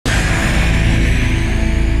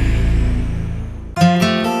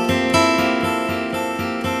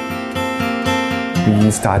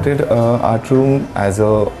We started Art Room as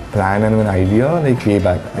a plan and an idea like way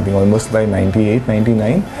back. I think almost by 98,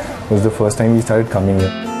 99 was the first time we started coming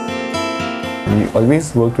here. We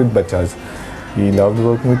always worked with bachas. We loved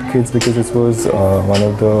working with kids because this was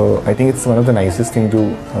I think it's one of the nicest thing to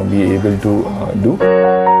be able to do.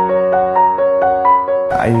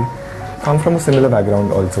 I come from a similar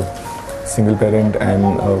background also. Single parent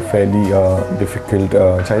and a fairly difficult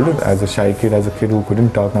childhood. As a shy kid, as a kid who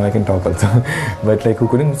couldn't talk, now I can talk also, but like who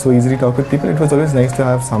couldn't so easily talk with people, it was always nice to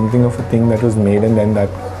have something of a thing that was made and then that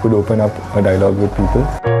could open up a dialogue with people.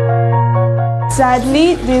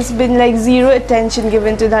 Sadly, there's been like zero attention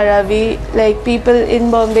given to Dharavi. Like people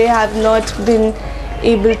in Bombay have not been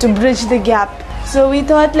able to bridge the gap. So we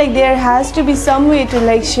thought like there has to be some way to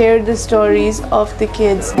like share the stories of the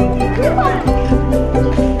kids.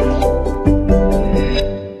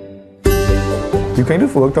 We kind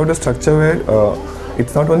of worked out a structure where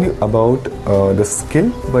it's not only about the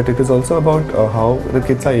skill, but it is also about how the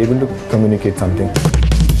kids are able to communicate something.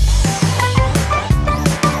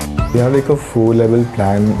 We have like a 4-level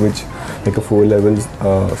plan, which like a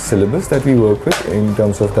 4-level syllabus that we work with in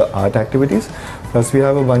terms of the art activities. Plus we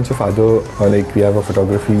have a bunch of other, like we have a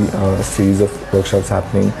photography series of workshops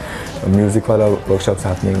happening, music workshops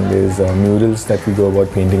happening, there's murals that we go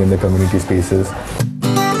about painting in the community spaces.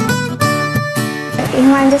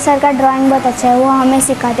 Himanshu sir का drawing बहुत अच्छा है, वो हमें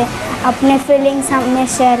सिखाते हैं अपने feelings हमें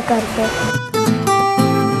शेयर करके।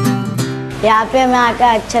 यहाँ पे हमें आकर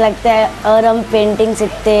अच्छा लगता है और हम पेंटिंग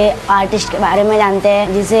सीखते हैं, आर्टिस्ट के बारे में जानते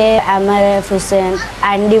हैं, जिसे एमआरएफ हुसैन,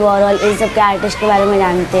 एंडी वॉरहॉल, इन सब के आर्टिस्ट के बारे में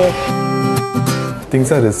जानते हैं।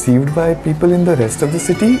 Things are received by people in the rest of the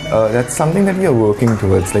city. That's something that we are working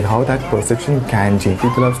towards, like how that perception can change.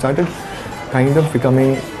 People have started kind of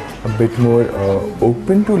becoming a bit more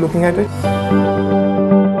open to looking at it.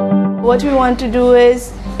 What we want to do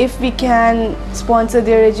is, if we can sponsor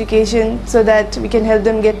their education so that we can help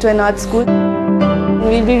them get to an art school,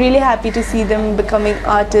 we'll be really happy to see them becoming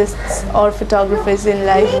artists or photographers in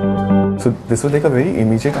life. So this was like a very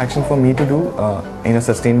immediate action for me to do in a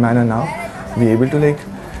sustained manner now. Be able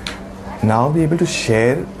to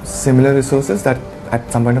share similar resources that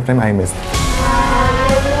at some point of time I missed.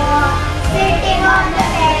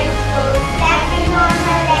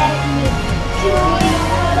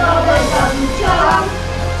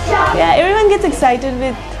 Yeah, everyone gets excited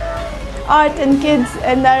with art and kids,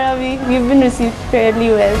 and Dharavi, we've been received fairly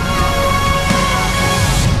well.